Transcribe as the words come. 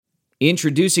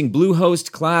Introducing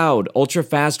Bluehost Cloud,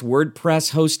 ultra-fast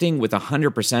WordPress hosting with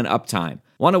 100% uptime.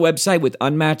 Want a website with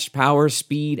unmatched power,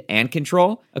 speed, and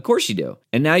control? Of course you do.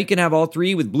 And now you can have all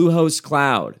three with Bluehost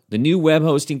Cloud, the new web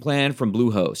hosting plan from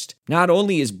Bluehost. Not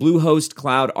only is Bluehost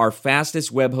Cloud our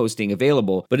fastest web hosting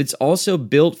available, but it's also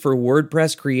built for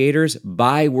WordPress creators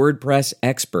by WordPress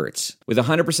experts. With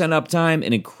 100% uptime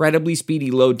and incredibly speedy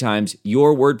load times,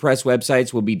 your WordPress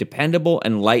websites will be dependable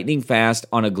and lightning fast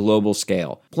on a global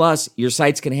scale. Plus, your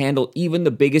sites can handle even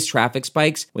the biggest traffic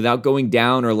spikes without going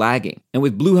down or lagging. And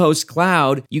with Bluehost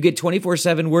Cloud, you get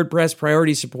 24/7 WordPress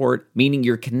priority support, meaning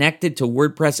you're connected to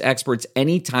WordPress experts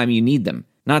anytime you need them.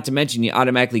 Not to mention, you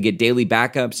automatically get daily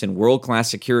backups and world-class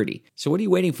security. So what are you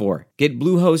waiting for? Get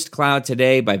Bluehost Cloud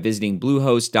today by visiting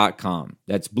Bluehost.com.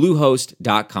 That's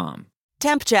Bluehost.com.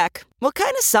 Temp check. What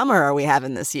kind of summer are we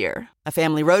having this year? A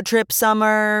family road trip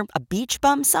summer? A beach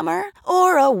bum summer?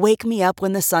 Or a wake me up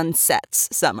when the sun sets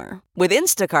summer? With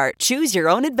Instacart, choose your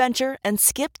own adventure and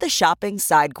skip the shopping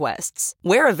side quests.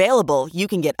 Where available, you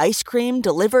can get ice cream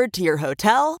delivered to your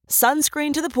hotel,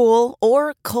 sunscreen to the pool,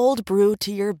 or cold brew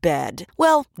to your bed.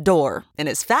 Well, door, in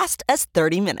as fast as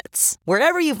 30 minutes.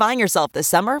 Wherever you find yourself this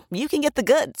summer, you can get the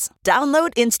goods. Download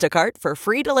Instacart for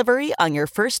free delivery on your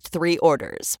first 3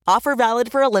 orders. Offer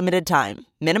valid for a limited time.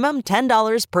 Minimum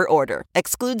 $10 per order.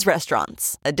 Excludes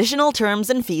restaurants. Additional terms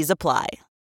and fees apply.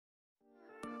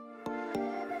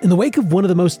 In the wake of one of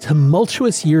the most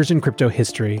tumultuous years in crypto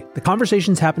history, the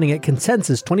conversations happening at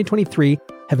Consensus 2023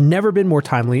 have never been more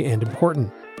timely and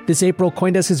important. This April,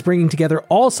 CoinDesk is bringing together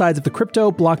all sides of the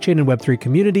crypto, blockchain, and Web3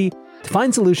 community to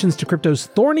find solutions to crypto's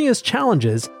thorniest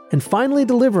challenges and finally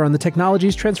deliver on the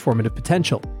technology's transformative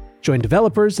potential. Join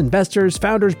developers, investors,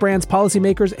 founders, brands,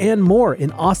 policymakers, and more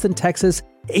in Austin, Texas,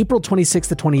 April 26th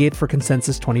to 28th for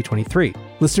Consensus 2023.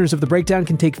 Listeners of The Breakdown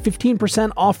can take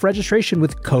 15% off registration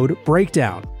with code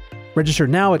BREAKDOWN. Register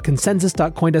now at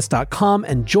consensus.coindesk.com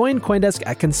and join CoinDesk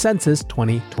at Consensus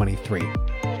 2023.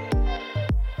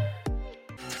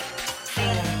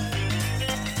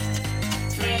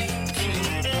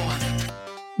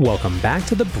 Welcome back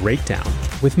to The Breakdown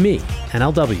with me,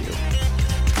 NLW.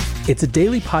 It's a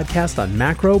daily podcast on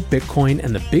macro, Bitcoin,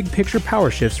 and the big picture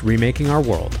power shifts remaking our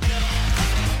world.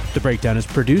 The Breakdown is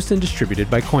produced and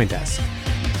distributed by CoinDesk.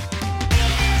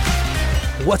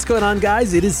 What's going on,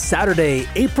 guys? It is Saturday,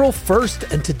 April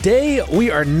 1st, and today we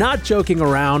are not joking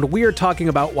around. We are talking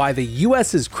about why the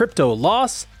US's crypto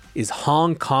loss is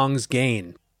Hong Kong's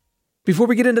gain. Before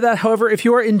we get into that, however, if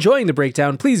you are enjoying The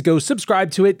Breakdown, please go subscribe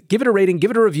to it, give it a rating,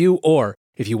 give it a review, or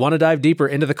if you want to dive deeper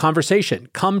into the conversation,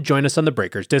 come join us on the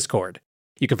Breakers Discord.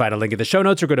 You can find a link in the show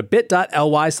notes or go to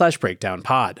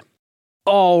bit.ly/breakdownpod.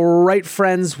 All right,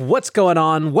 friends, what's going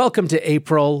on? Welcome to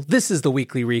April. This is the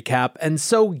weekly recap. And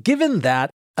so given that,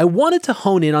 I wanted to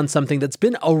hone in on something that's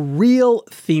been a real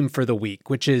theme for the week,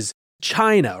 which is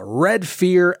China, red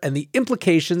fear, and the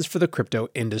implications for the crypto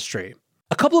industry.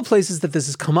 A couple of places that this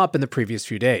has come up in the previous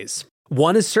few days.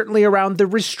 One is certainly around the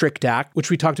Restrict Act, which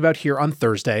we talked about here on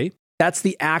Thursday. That's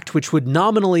the act which would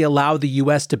nominally allow the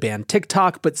US to ban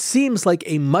TikTok, but seems like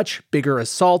a much bigger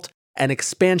assault and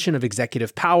expansion of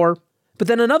executive power. But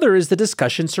then another is the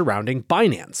discussion surrounding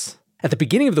Binance. At the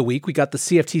beginning of the week, we got the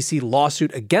CFTC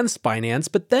lawsuit against Binance,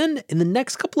 but then in the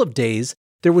next couple of days,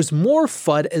 there was more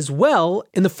FUD as well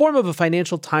in the form of a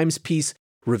Financial Times piece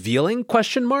revealing,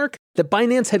 that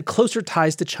Binance had closer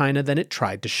ties to China than it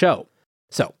tried to show.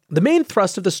 So, the main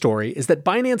thrust of the story is that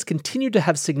Binance continued to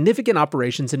have significant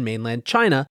operations in mainland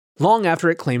China long after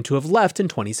it claimed to have left in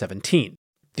 2017.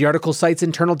 The article cites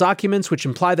internal documents which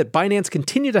imply that Binance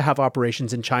continued to have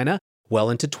operations in China well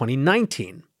into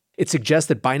 2019. It suggests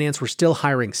that Binance were still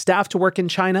hiring staff to work in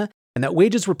China and that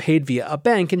wages were paid via a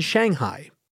bank in Shanghai.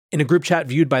 In a group chat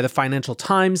viewed by the Financial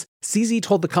Times, CZ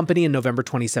told the company in November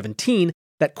 2017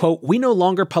 that, quote, "We no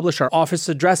longer publish our office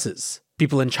addresses.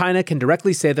 People in China can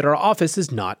directly say that our office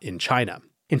is not in China."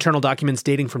 Internal documents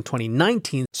dating from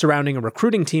 2019 surrounding a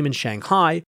recruiting team in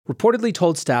Shanghai reportedly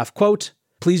told staff, quote,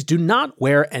 "Please do not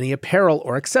wear any apparel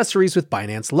or accessories with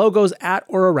Binance logos at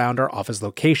or around our office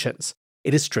locations.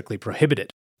 It is strictly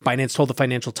prohibited." Binance told the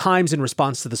Financial Times in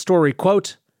response to the story,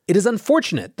 quote, "It is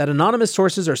unfortunate that anonymous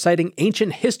sources are citing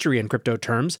ancient history in crypto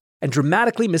terms and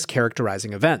dramatically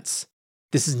mischaracterizing events.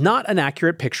 This is not an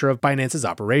accurate picture of Binance's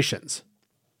operations."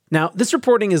 Now, this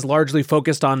reporting is largely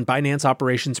focused on Binance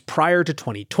operations prior to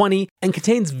 2020 and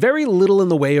contains very little in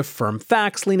the way of firm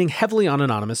facts, leaning heavily on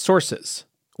anonymous sources.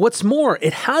 What's more,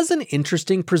 it has an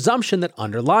interesting presumption that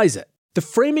underlies it. The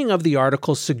framing of the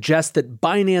article suggests that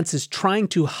Binance is trying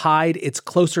to hide its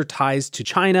closer ties to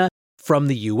China from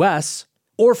the US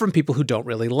or from people who don't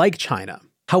really like China.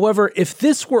 However, if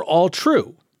this were all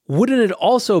true, wouldn't it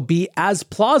also be as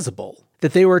plausible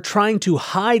that they were trying to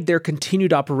hide their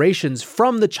continued operations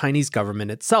from the Chinese government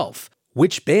itself,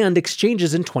 which banned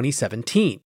exchanges in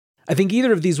 2017? I think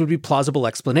either of these would be plausible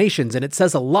explanations, and it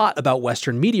says a lot about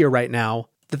Western media right now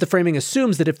that the framing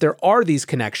assumes that if there are these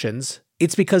connections,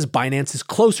 it's because Binance is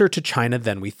closer to China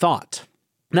than we thought.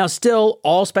 Now, still,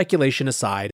 all speculation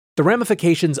aside, the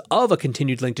ramifications of a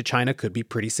continued link to China could be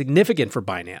pretty significant for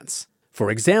Binance. For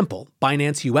example,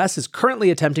 Binance US is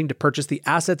currently attempting to purchase the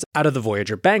assets out of the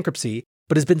Voyager bankruptcy,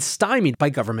 but has been stymied by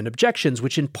government objections,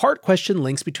 which in part question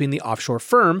links between the offshore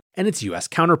firm and its US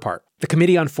counterpart. The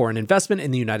Committee on Foreign Investment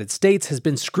in the United States has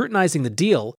been scrutinizing the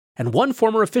deal, and one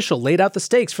former official laid out the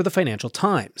stakes for the Financial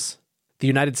Times. The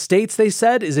United States, they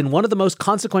said, is in one of the most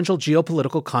consequential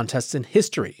geopolitical contests in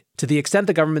history. To the extent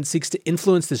the government seeks to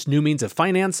influence this new means of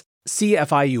finance,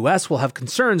 CFI-US will have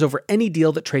concerns over any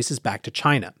deal that traces back to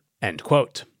China. End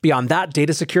quote. Beyond that,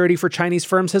 data security for Chinese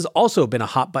firms has also been a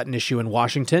hot-button issue in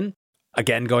Washington.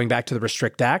 Again, going back to the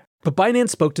Restrict Act, but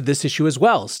Binance spoke to this issue as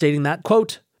well, stating that,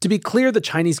 quote, "To be clear, the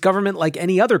Chinese government, like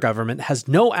any other government, has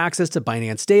no access to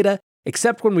Binance data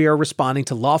except when we are responding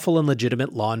to lawful and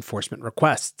legitimate law enforcement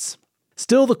requests."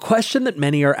 Still, the question that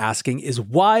many are asking is,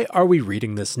 why are we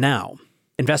reading this now?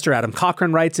 Investor Adam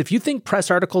Cochran writes, if you think press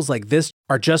articles like this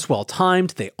are just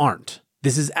well-timed, they aren't.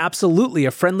 This is absolutely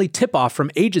a friendly tip-off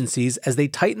from agencies as they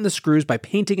tighten the screws by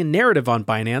painting a narrative on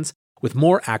Binance with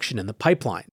more action in the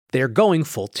pipeline. They are going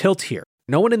full tilt here.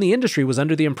 No one in the industry was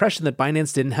under the impression that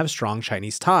Binance didn't have strong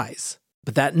Chinese ties.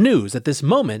 But that news at this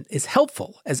moment is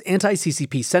helpful as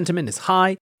anti-CCP sentiment is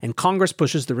high and Congress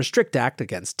pushes the Restrict Act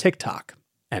against TikTok.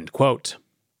 End quote.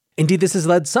 Indeed, this has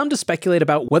led some to speculate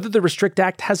about whether the Restrict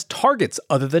Act has targets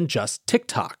other than just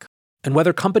TikTok, and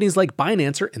whether companies like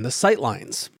Binance are in the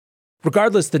sightlines.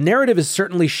 Regardless, the narrative is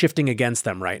certainly shifting against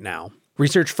them right now.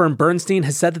 Research firm Bernstein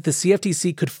has said that the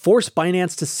CFTC could force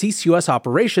Binance to cease US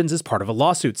operations as part of a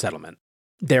lawsuit settlement.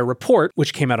 Their report,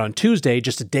 which came out on Tuesday,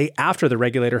 just a day after the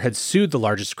regulator had sued the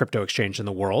largest crypto exchange in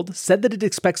the world, said that it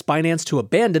expects Binance to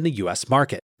abandon the US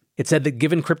market. It said that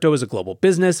given crypto is a global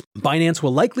business, Binance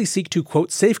will likely seek to,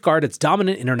 quote, safeguard its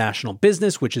dominant international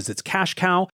business, which is its cash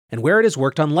cow, and where it has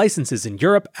worked on licenses in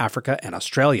Europe, Africa, and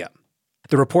Australia.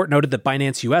 The report noted that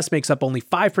Binance US makes up only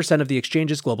 5% of the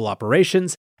exchange's global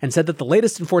operations, and said that the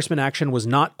latest enforcement action was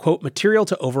not, quote, material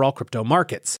to overall crypto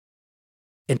markets,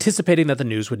 anticipating that the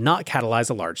news would not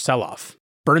catalyze a large sell-off.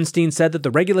 Bernstein said that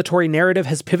the regulatory narrative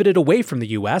has pivoted away from the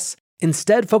US,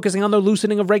 instead focusing on the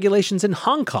loosening of regulations in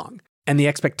Hong Kong, and the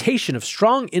expectation of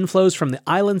strong inflows from the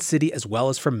island city as well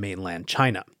as from mainland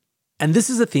China. And this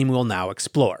is a theme we'll now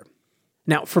explore.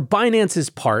 Now, for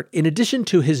Binance's part, in addition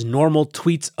to his normal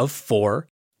tweets of 4,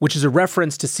 which is a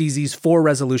reference to CZ's 4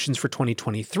 resolutions for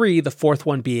 2023, the fourth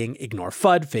one being ignore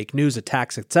FUD, fake news,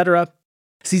 attacks, etc.,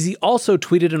 CZ also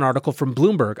tweeted an article from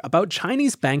Bloomberg about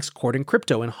Chinese banks courting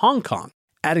crypto in Hong Kong,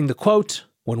 adding the quote,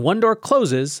 "When one door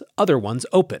closes, other ones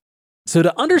open." So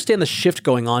to understand the shift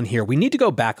going on here, we need to go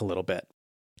back a little bit.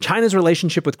 China's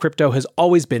relationship with crypto has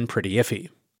always been pretty iffy.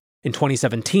 In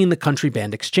 2017, the country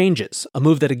banned exchanges, a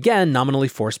move that again nominally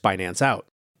forced Binance out.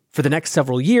 For the next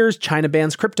several years, China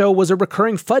bans crypto was a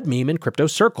recurring FUD meme in crypto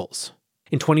circles.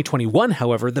 In 2021,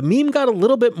 however, the meme got a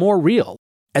little bit more real,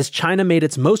 as China made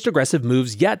its most aggressive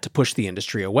moves yet to push the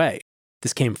industry away.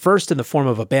 This came first in the form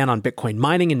of a ban on Bitcoin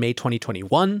mining in May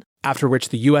 2021, after which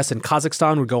the US and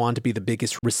Kazakhstan would go on to be the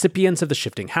biggest recipients of the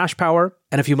shifting hash power,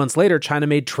 and a few months later, China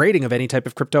made trading of any type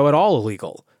of crypto at all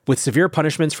illegal, with severe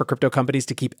punishments for crypto companies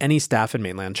to keep any staff in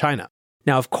mainland China.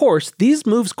 Now, of course, these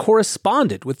moves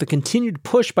corresponded with the continued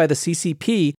push by the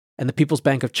CCP and the People's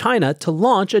Bank of China to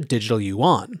launch a digital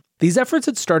yuan. These efforts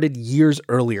had started years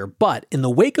earlier, but in the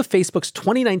wake of Facebook's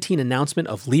 2019 announcement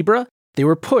of Libra, they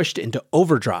were pushed into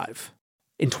overdrive.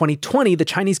 In 2020, the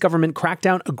Chinese government cracked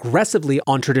down aggressively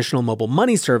on traditional mobile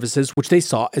money services, which they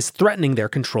saw as threatening their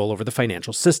control over the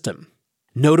financial system.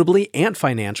 Notably, Ant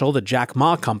Financial, the Jack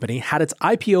Ma company, had its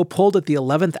IPO pulled at the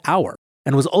 11th hour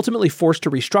and was ultimately forced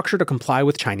to restructure to comply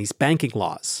with Chinese banking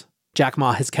laws. Jack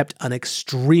Ma has kept an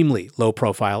extremely low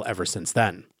profile ever since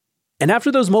then. And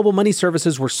after those mobile money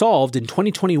services were solved in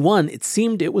 2021, it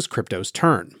seemed it was crypto's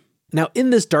turn. Now, in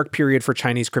this dark period for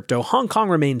Chinese crypto, Hong Kong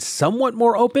remained somewhat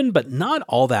more open, but not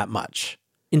all that much.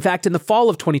 In fact, in the fall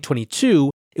of 2022,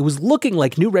 it was looking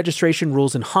like new registration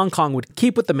rules in Hong Kong would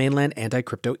keep with the mainland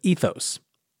anti-crypto ethos.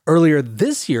 Earlier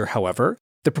this year, however,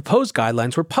 the proposed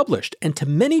guidelines were published, and to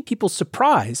many people's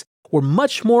surprise, were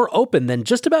much more open than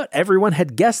just about everyone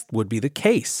had guessed would be the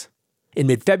case. In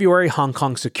mid-February, Hong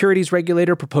Kong's securities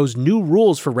regulator proposed new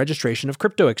rules for registration of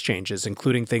crypto exchanges,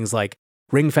 including things like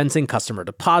ring-fencing customer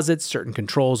deposits, certain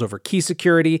controls over key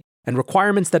security, and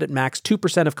requirements that at max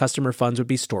 2% of customer funds would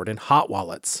be stored in hot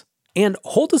wallets. And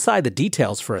hold aside the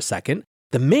details for a second,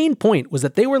 the main point was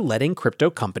that they were letting crypto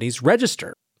companies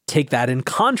register. Take that in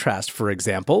contrast, for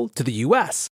example, to the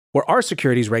US, where our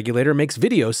securities regulator makes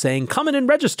videos saying, come in and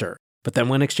register. But then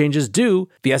when exchanges do,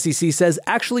 the SEC says,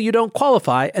 actually you don't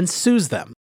qualify and sues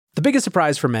them. The biggest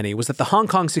surprise for many was that the Hong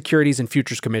Kong Securities and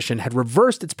Futures Commission had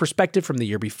reversed its perspective from the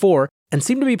year before and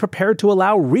seemed to be prepared to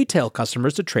allow retail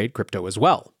customers to trade crypto as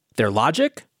well. Their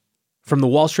logic? From the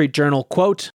Wall Street Journal,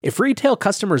 quote, if retail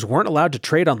customers weren't allowed to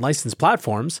trade on licensed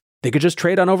platforms, they could just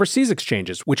trade on overseas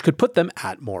exchanges, which could put them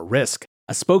at more risk,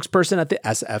 a spokesperson at the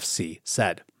SFC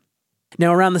said.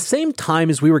 Now, around the same time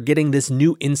as we were getting this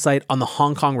new insight on the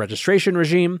Hong Kong registration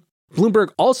regime, Bloomberg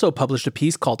also published a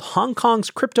piece called Hong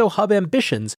Kong's Crypto Hub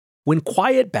Ambitions Win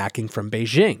Quiet Backing from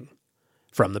Beijing.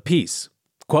 From the piece,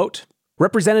 quote,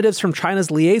 representatives from China's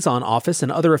liaison office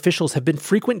and other officials have been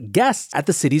frequent guests at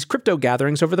the city's crypto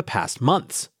gatherings over the past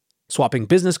months. Swapping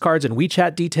business cards and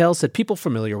WeChat details, said people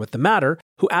familiar with the matter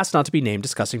who asked not to be named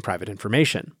discussing private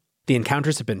information. The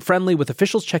encounters have been friendly, with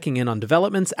officials checking in on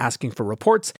developments, asking for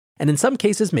reports, and in some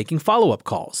cases making follow-up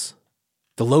calls.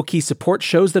 The low-key support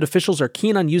shows that officials are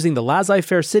keen on using the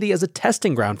laissez-faire city as a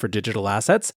testing ground for digital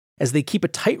assets, as they keep a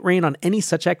tight rein on any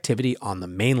such activity on the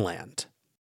mainland.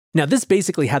 Now, this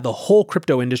basically had the whole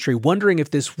crypto industry wondering if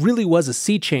this really was a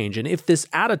sea change and if this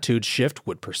attitude shift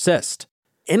would persist.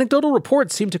 Anecdotal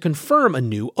reports seem to confirm a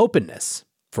new openness.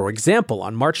 For example,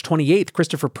 on March 28th,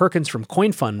 Christopher Perkins from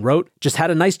CoinFund wrote, just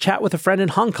had a nice chat with a friend in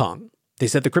Hong Kong. They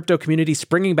said the crypto community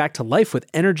springing back to life with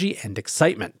energy and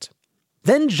excitement.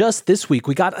 Then just this week,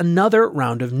 we got another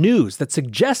round of news that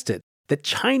suggested that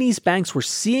Chinese banks were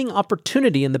seeing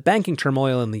opportunity in the banking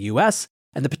turmoil in the US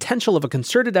and the potential of a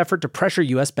concerted effort to pressure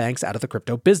US banks out of the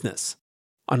crypto business.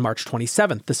 On March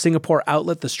 27th, the Singapore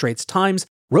outlet The Straits Times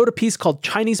wrote a piece called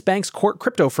Chinese Banks Court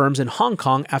Crypto Firms in Hong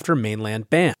Kong After Mainland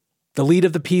Ban. The lead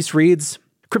of the piece reads,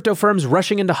 crypto firms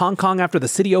rushing into Hong Kong after the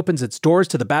city opens its doors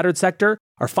to the battered sector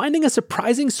are finding a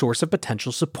surprising source of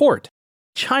potential support: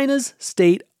 China's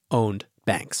state-owned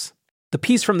banks. The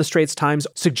piece from The Straits Times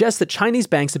suggests that Chinese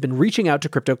banks have been reaching out to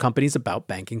crypto companies about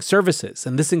banking services,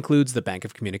 and this includes the Bank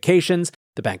of Communications,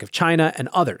 the Bank of China, and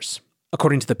others.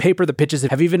 According to the paper, the pitches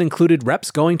have even included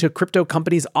reps going to crypto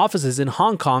companies' offices in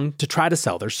Hong Kong to try to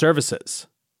sell their services.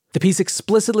 The piece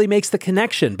explicitly makes the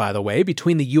connection, by the way,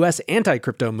 between the US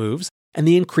anti-crypto moves and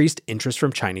the increased interest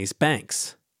from Chinese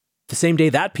banks. The same day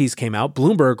that piece came out,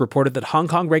 Bloomberg reported that Hong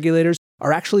Kong regulators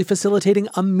are actually facilitating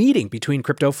a meeting between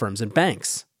crypto firms and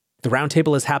banks. The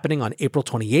roundtable is happening on April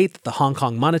 28th at the Hong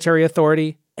Kong Monetary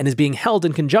Authority and is being held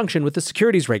in conjunction with the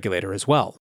securities regulator as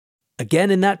well.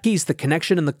 Again, in that piece, the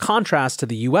connection and the contrast to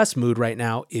the US mood right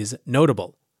now is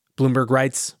notable. Bloomberg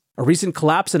writes, a recent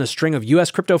collapse in a string of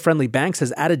US crypto-friendly banks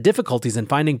has added difficulties in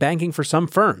finding banking for some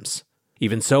firms.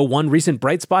 Even so, one recent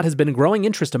bright spot has been growing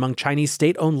interest among Chinese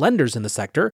state-owned lenders in the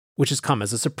sector, which has come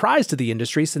as a surprise to the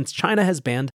industry since China has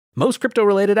banned most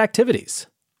crypto-related activities.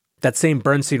 That same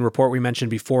Bernstein report we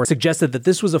mentioned before suggested that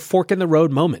this was a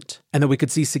fork-in-the-road moment, and that we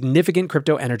could see significant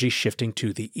crypto energy shifting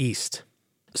to the east.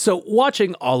 So,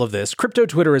 watching all of this, crypto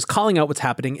Twitter is calling out what's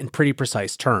happening in pretty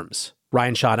precise terms.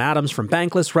 Ryan Sean Adams from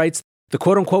Bankless writes, the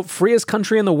quote-unquote freest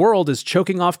country in the world is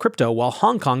choking off crypto while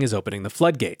Hong Kong is opening the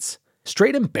floodgates.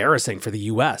 Straight embarrassing for the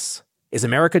US. Is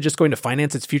America just going to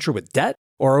finance its future with debt?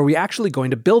 Or are we actually going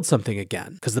to build something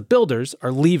again? Because the builders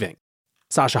are leaving.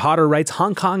 Sasha Hodder writes,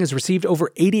 Hong Kong has received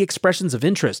over 80 expressions of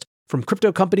interest from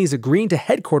crypto companies agreeing to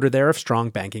headquarter there if strong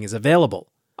banking is available.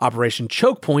 Operation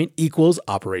Choke Point equals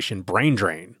Operation Brain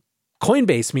Drain.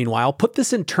 Coinbase, meanwhile, put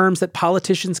this in terms that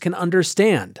politicians can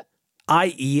understand,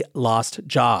 i.e. lost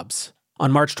jobs.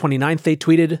 On March 29th, they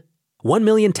tweeted, 1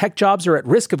 million tech jobs are at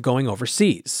risk of going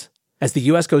overseas. As the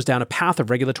US goes down a path of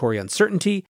regulatory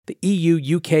uncertainty, the EU,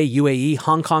 UK, UAE,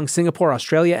 Hong Kong, Singapore,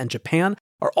 Australia, and Japan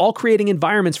are all creating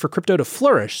environments for crypto to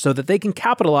flourish so that they can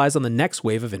capitalize on the next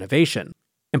wave of innovation.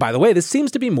 And by the way, this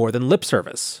seems to be more than lip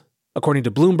service. According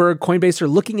to Bloomberg, Coinbase are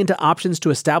looking into options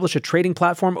to establish a trading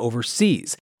platform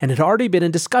overseas, and had already been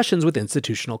in discussions with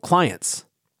institutional clients.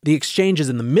 The exchange is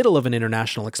in the middle of an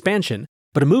international expansion,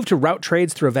 but a move to route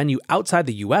trades through a venue outside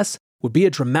the US would be a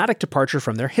dramatic departure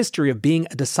from their history of being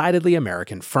a decidedly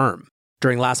American firm.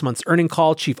 During last month's earnings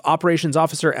call, Chief Operations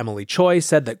Officer Emily Choi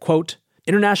said that, quote,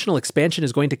 international expansion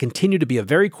is going to continue to be a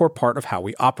very core part of how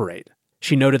we operate.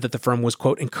 She noted that the firm was,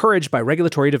 quote, encouraged by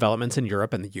regulatory developments in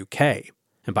Europe and the UK.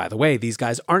 And by the way, these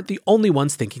guys aren't the only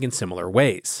ones thinking in similar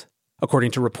ways.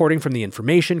 According to reporting from The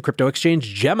Information, crypto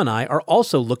exchange Gemini are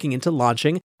also looking into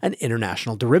launching an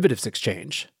international derivatives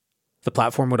exchange. The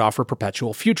platform would offer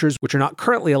perpetual futures, which are not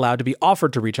currently allowed to be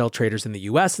offered to retail traders in the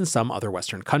US and some other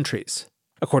Western countries.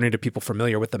 According to people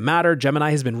familiar with the matter,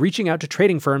 Gemini has been reaching out to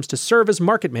trading firms to serve as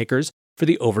market makers for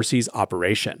the overseas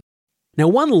operation. Now,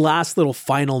 one last little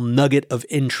final nugget of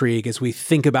intrigue as we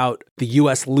think about the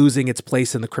US losing its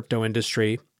place in the crypto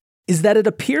industry is that it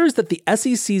appears that the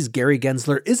SEC's Gary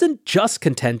Gensler isn't just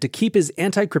content to keep his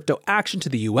anti-crypto action to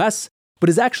the US, but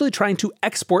is actually trying to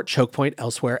export Chokepoint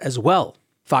elsewhere as well.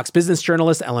 Fox Business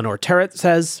journalist Eleanor Terrett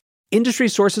says, "Industry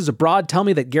sources abroad tell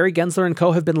me that Gary Gensler and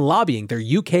co. have been lobbying their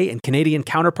UK and Canadian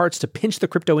counterparts to pinch the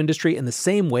crypto industry in the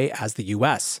same way as the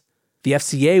US. The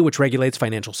FCA, which regulates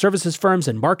financial services firms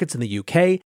and markets in the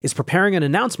UK, is preparing an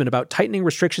announcement about tightening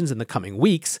restrictions in the coming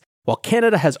weeks, while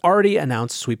Canada has already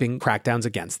announced sweeping crackdowns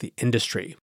against the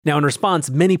industry." Now, in response,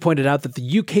 many pointed out that the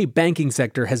UK banking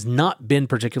sector has not been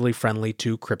particularly friendly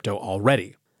to crypto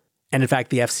already. And in fact,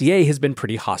 the FCA has been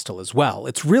pretty hostile as well.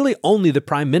 It's really only the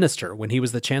Prime Minister, when he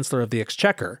was the Chancellor of the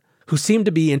Exchequer, who seemed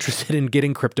to be interested in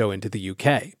getting crypto into the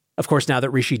UK. Of course, now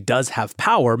that Rishi does have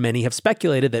power, many have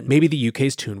speculated that maybe the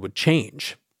UK's tune would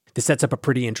change. This sets up a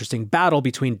pretty interesting battle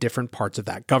between different parts of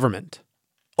that government.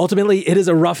 Ultimately, it is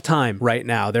a rough time right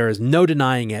now. There is no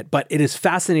denying it, but it is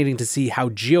fascinating to see how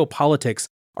geopolitics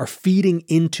are feeding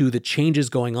into the changes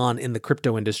going on in the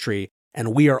crypto industry,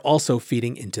 and we are also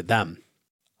feeding into them.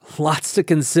 Lots to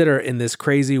consider in this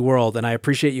crazy world, and I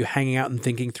appreciate you hanging out and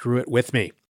thinking through it with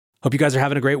me. Hope you guys are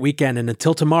having a great weekend, and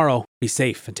until tomorrow, be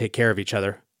safe and take care of each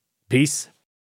other. Peace.